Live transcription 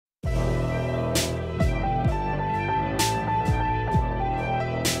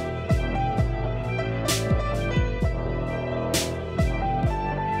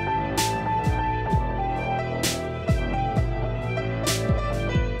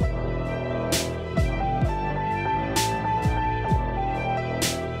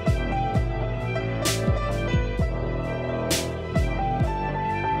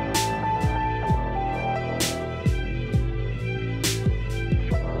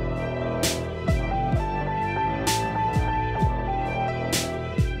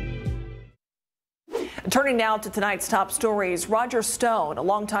Turning now to tonight's top stories, Roger Stone, a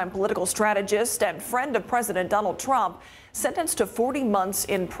longtime political strategist and friend of President Donald Trump, sentenced to 40 months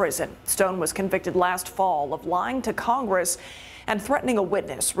in prison. Stone was convicted last fall of lying to Congress and threatening a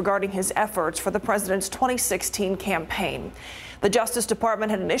witness regarding his efforts for the president's 2016 campaign. The Justice Department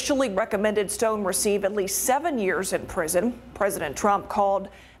had initially recommended Stone receive at least 7 years in prison. President Trump called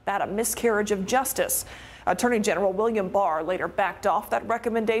that a miscarriage of justice. Attorney General William Barr later backed off that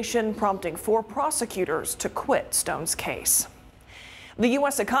recommendation, prompting 4 prosecutors to quit Stone's case. The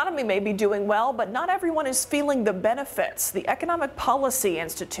U.S. economy may be doing well, but not everyone is feeling the benefits. The Economic Policy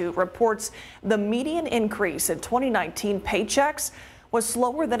Institute reports the median increase in 2019 paychecks was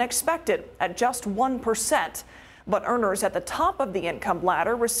slower than expected at just 1%. But earners at the top of the income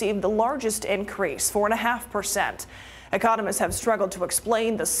ladder received the largest increase, 4.5%. Economists have struggled to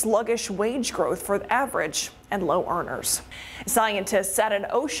explain the sluggish wage growth for the average and low earners. Scientists at an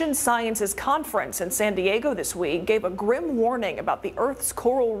ocean sciences conference in San Diego this week gave a grim warning about the Earth's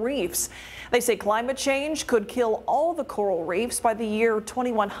coral reefs. They say climate change could kill all the coral reefs by the year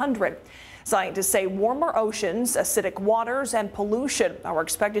 2100. Scientists say warmer oceans, acidic waters, and pollution are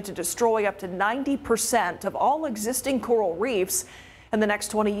expected to destroy up to 90% of all existing coral reefs in the next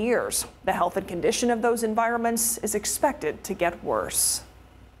 20 years. The health and condition of those environments is expected to get worse.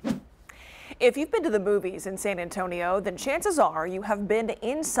 If you've been to the movies in San Antonio, then chances are you have been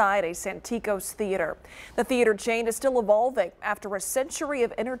inside a Santikos theater. The theater chain is still evolving after a century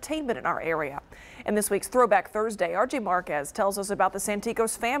of entertainment in our area. In this week's Throwback Thursday, RJ Marquez tells us about the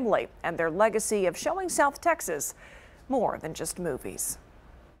Santikos family and their legacy of showing South Texas more than just movies.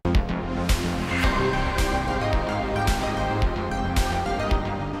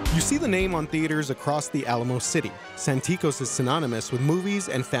 You see the name on theaters across the Alamo City. Santikos is synonymous with movies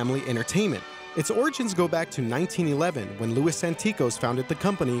and family entertainment. Its origins go back to 1911 when Louis Santikos founded the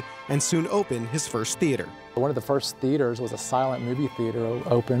company and soon opened his first theater. One of the first theaters was a silent movie theater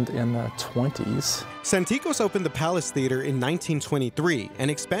opened in the 20s. Santikos opened the Palace Theater in 1923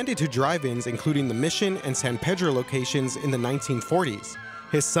 and expanded to drive-ins including the Mission and San Pedro locations in the 1940s.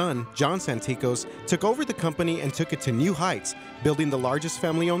 His son, John Santikos, took over the company and took it to new heights, building the largest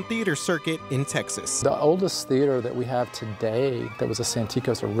family-owned theater circuit in Texas. The oldest theater that we have today that was a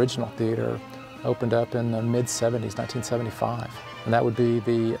Santikos original theater opened up in the mid-70s, 1975, and that would be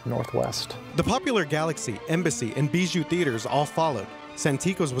the Northwest. The popular Galaxy, Embassy, and Bijou theaters all followed.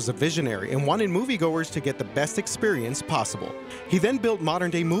 Santikos was a visionary and wanted moviegoers to get the best experience possible. He then built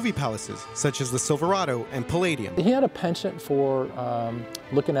modern-day movie palaces, such as the Silverado and Palladium. He had a penchant for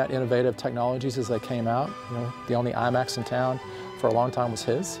looking at innovative technologies as they came out. You know, the only IMAX in town for a long time was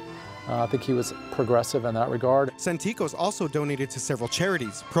his. I think he was progressive in that regard. Santikos also donated to several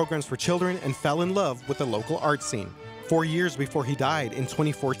charities, programs for children, and fell in love with the local art scene. 4 years before he died in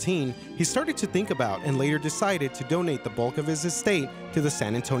 2014, he started to think about and later decided to donate the bulk of his estate to the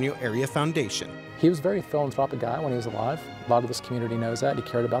San Antonio Area Foundation. He was a very philanthropic guy when he was alive. A lot of this community knows that. He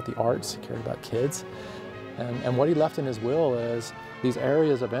cared about the arts, he cared about kids. And what he left in his will is these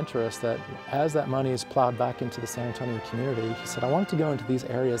areas of interest that as that money is plowed back into the San Antonio community, he said, I want to go into these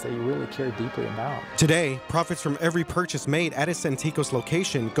areas that you really care deeply about. Today, profits from every purchase made at a Santikos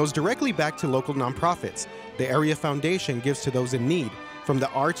location goes directly back to local nonprofits. The Area Foundation gives to those in need, from the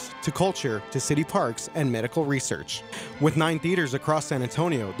arts to culture to city parks and medical research. With 9 theaters across San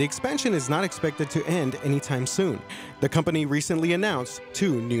Antonio, the expansion is not expected to end anytime soon. The company recently announced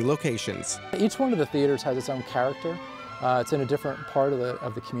 2 new locations. Each one of the theaters has its own character. It's in a different part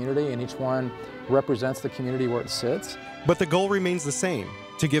of the community, and each one represents the community where it sits. But the goal remains the same,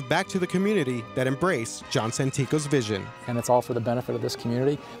 to give back to the community that embraced John Santikos' vision. And it's all for the benefit of this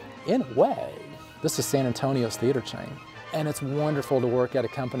community. In a way, this is San Antonio's theater chain. And it's wonderful to work at a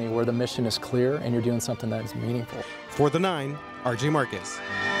company where the mission is clear and you're doing something that is meaningful. For the 9, RJ Marquez.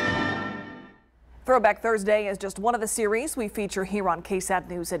 Throwback Thursday is just one of the series we feature here on KSAT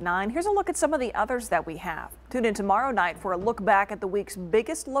News at 9. Here's a look at some of the others that we have. Tune in tomorrow night for a look back at the week's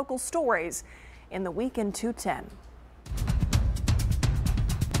biggest local stories in the Week in 210.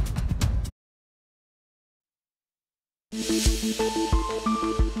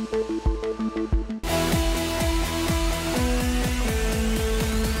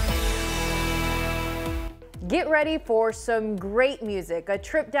 Get ready for some great music, a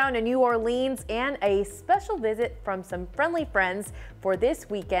trip down to New Orleans, and a special visit from some friendly friends for this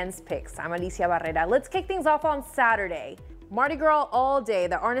weekend's picks. I'm Alicia Barrera. Let's kick things off on Saturday. Mardi Gras all day.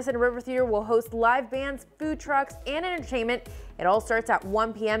 The Arneson River Theater will host live bands, food trucks, and entertainment. It all starts at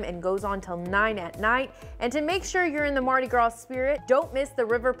 1 p.m. and goes on till 9 at night. And to make sure you're in the Mardi Gras spirit, don't miss the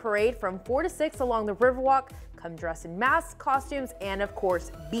River Parade from 4 to 6 along the Riverwalk. Come dressed in masks, costumes, and of course,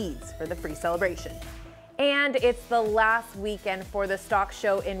 beads for the free celebration. And it's the last weekend for the stock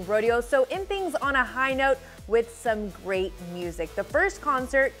show in rodeo, so end things on a high note with some great music. The first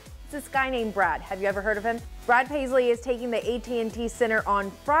concert is this guy named Brad. Have you ever heard of him? Brad Paisley is taking the AT&T Center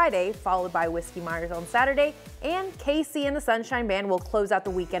on Friday, followed by Whiskey Myers on Saturday, and KC and the Sunshine Band will close out the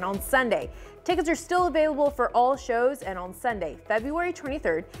weekend on Sunday. Tickets are still available for all shows, and on Sunday, February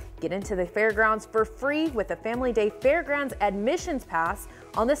 23rd, get into the fairgrounds for free with a Family Day Fairgrounds admissions pass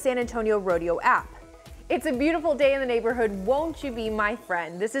on the San Antonio Rodeo app. It's a beautiful day in the neighborhood. Won't you be my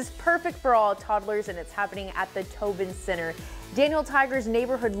friend? This is perfect for all toddlers, and it's happening at the Tobin Center. Daniel Tiger's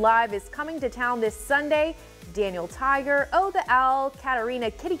Neighborhood Live is coming to town this Sunday. Daniel Tiger, Oh the Owl,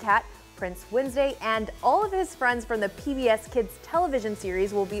 Katarina Kitty Cat, Prince Wednesday, and all of his friends from the PBS Kids television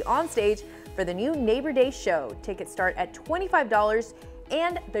series will be on stage for the new Neighbor Day show. Tickets start at $25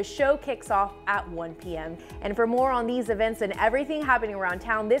 and the show kicks off at 1 p.m. And for more on these events and everything happening around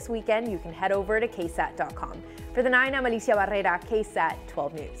town this weekend, you can head over to KSAT.com. For the 9, I'm Alicia Barrera, KSAT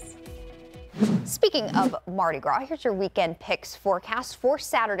 12 News. Speaking of Mardi Gras, here's your weekend picks forecast for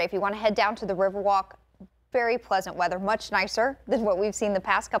Saturday. If you want to head down to the Riverwalk, very pleasant weather, much nicer than what we've seen the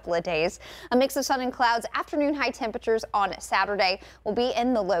past couple of days. A mix of sun and clouds. Afternoon high temperatures on Saturday will be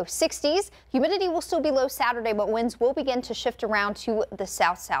in the low 60s. Humidity will still be low Saturday, but winds will begin to shift around to the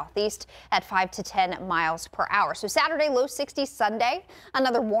south-southeast at 5 to 10 miles per hour. So Saturday, low 60s. Sunday,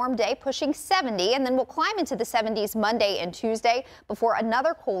 another warm day pushing 70, and then we'll climb into the 70s Monday and Tuesday before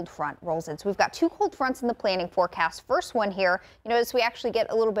another cold front rolls in. So we've got 2 cold fronts in the planning forecast. First one here, you notice we actually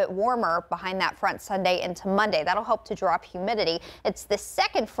get a little bit warmer behind that front Sunday into Monday. That'll help to drop humidity. It's the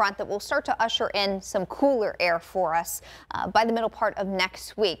second front that will start to usher in some cooler air for us by the middle part of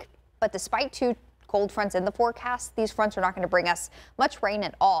next week. But despite 2 cold fronts in the forecast, these fronts are not going to bring us much rain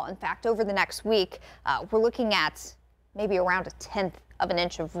at all. In fact, over the next week, we're looking at maybe around 1/10 of an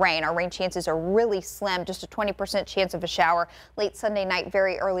inch of rain. Our rain chances are really slim, just a 20% chance of a shower late Sunday night,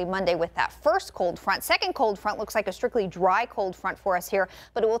 very early Monday with that first cold front. Second cold front looks like a strictly dry cold front for us here,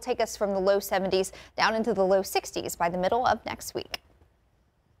 but it will take us from the low 70s down into the low 60s by the middle of next week.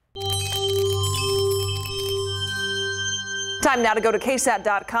 Time now to go to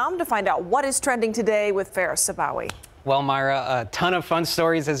KSAT.com to find out what is trending today with Ferris Sabawi. Well, Myra, a ton of fun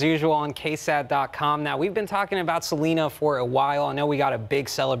stories as usual on KSAT.com. Now, we've been talking about Selena for a while. I know we got a big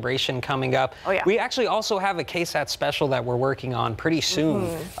celebration coming up. Oh, yeah. We actually also have a KSAT special that we're working on pretty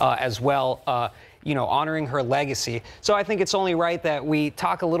soon as well. You know, honoring her legacy. So I think it's only right that we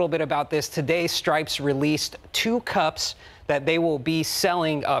talk a little bit about this. Today, Stripes released 2 cups that they will be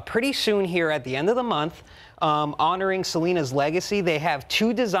selling pretty soon here at the end of the month, honoring Selena's legacy. They have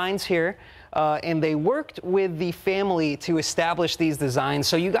 2 designs here. And they worked with the family to establish these designs.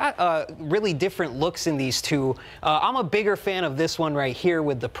 So you got really different looks in these 2. I'm a bigger fan of this one right here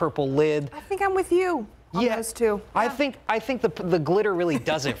with the purple lid. I think I'm with you on those 2. Yeah. I think the glitter really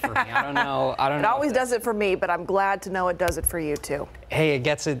does it for me. I don't know. It always does it for me, but I'm glad to know it does it for you too. Hey, it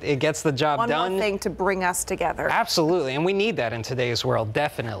gets the job done. One more thing to bring us together. Absolutely, and we need that in today's world,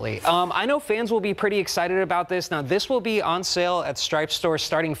 definitely. I know fans will be pretty excited about this. Now, this will be on sale at Stripes stores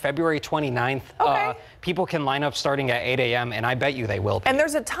starting February 29th. Okay. People can line up starting at 8 a.m., and I bet you they will be. And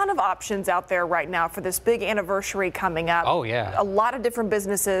there's a ton of options out there right now for this big anniversary coming up. Oh, yeah. A lot of different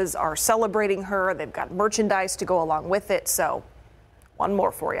businesses are celebrating her. They've got merchandise to go along with it. So one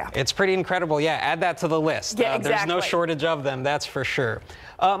more for you. It's pretty incredible. Yeah, add that to the list. Yeah, exactly. There's no shortage of them, that's for sure.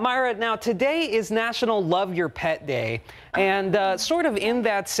 Myra, now today is National Love Your Pet Day. And sort of in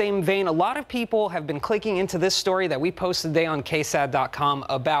that same vein, a lot of people have been clicking into this story that we posted today on KSAT.com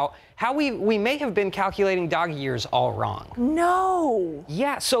about how we may have been calculating dog years all wrong. No.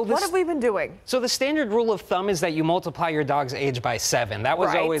 Yeah, so what have we been doing? So the standard rule of thumb is that you multiply your dog's age by 7. That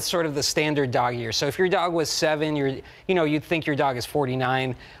was always sort of the standard dog year. So if your dog was 7, you'd think your dog is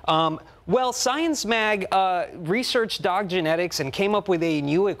 49. Well, Science Mag researched dog genetics and came up with a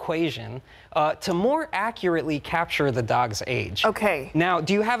new equation to more accurately capture the dog's age. Okay. Now,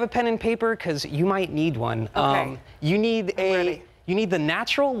 do you have a pen and paper? Because you might need one. Okay. You need ready. You need the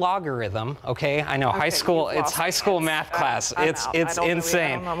natural logarithm, okay? I know, Okay, high school you've math class. It's I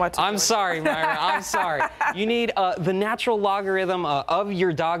insane. don't know what to I'm do. sorry, Myra, I'm sorry. You need the natural logarithm of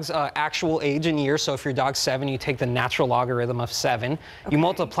your dog's actual age in years. So if your dog's 7, you take the natural logarithm of 7. You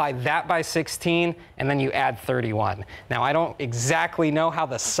multiply that by 16, and then you add 31. Now, I don't exactly know how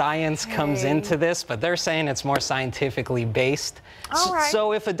the science comes into this, but they're saying it's more scientifically based. All right.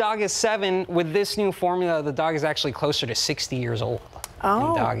 So if a dog is 7, with this new formula, the dog is actually closer to 60 years old.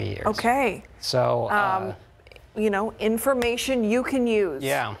 In doggy years. Okay. So, you know, information you can use.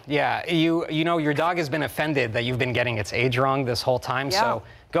 yeah. You know, your dog has been offended that you've been getting its age wrong this whole time. Yeah. So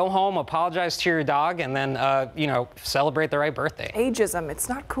go home, apologize to your dog, and then, you know, celebrate the right birthday. Ageism, it's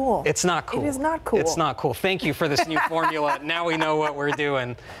not cool. It's not cool. It is not cool. It's not cool. Thank you for this new formula. Now we know what we're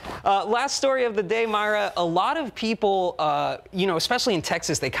doing. Last story of the day, Myra. A lot of people, you know, especially in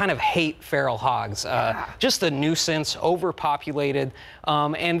Texas, they kind of hate feral hogs. Just a nuisance, overpopulated.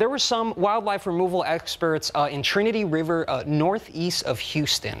 And there were some wildlife removal experts in Trinity River, northeast of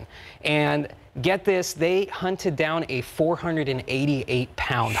Houston. And get this, they hunted down a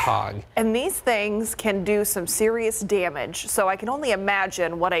 488-pound hog. And these things can do some serious damage. So I can only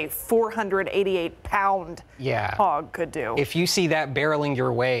imagine what a 488-pound hog could do. If you see that barreling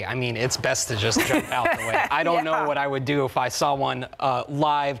your way, I mean, it's best to just jump out the way. I don't know what I would do if I saw one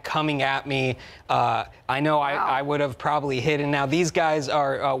live coming at me. I know I would have probably hidden. Now, these guys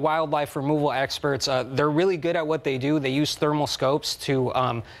are wildlife removal experts. They're really good at what they do. They use thermal scopes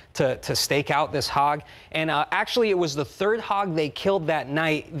to stake out this hog. And actually, it was the third hog they killed that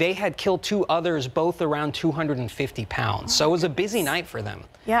night. They had killed 2 others, both around 250 pounds. So it was a busy night for them.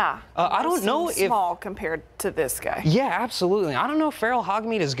 Yeah. I don't know if small compared to this guy. Yeah, absolutely. I don't know if feral hog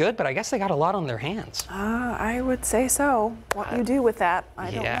meat is good, but I guess they got a lot on their hands. I would say so. What you do with that,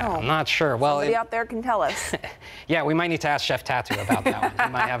 I don't know. Yeah, I'm not sure. Well, somebody out there can tell us. Yeah, we might need to ask Chef Tattoo about that one.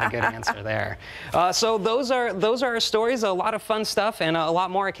 He might have a good answer there. So those are our stories. A lot of fun stuff and a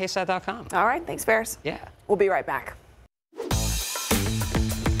lot more at KSAT.com. All right, thanks, Ferris. Yeah. We'll be right back.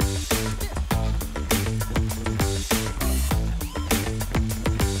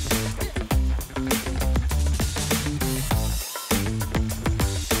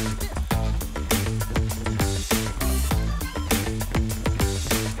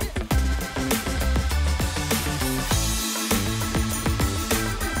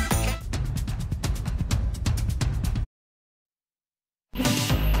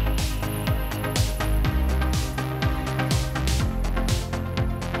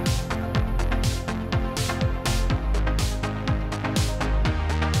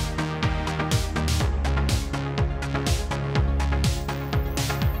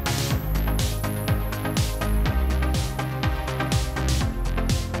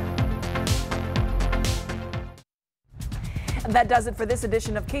 That does it for this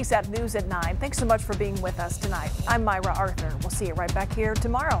edition of KSAT News at 9. Thanks so much for being with us tonight. I'm Myra Arthur. We'll see you right back here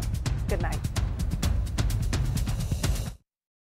tomorrow. Good night.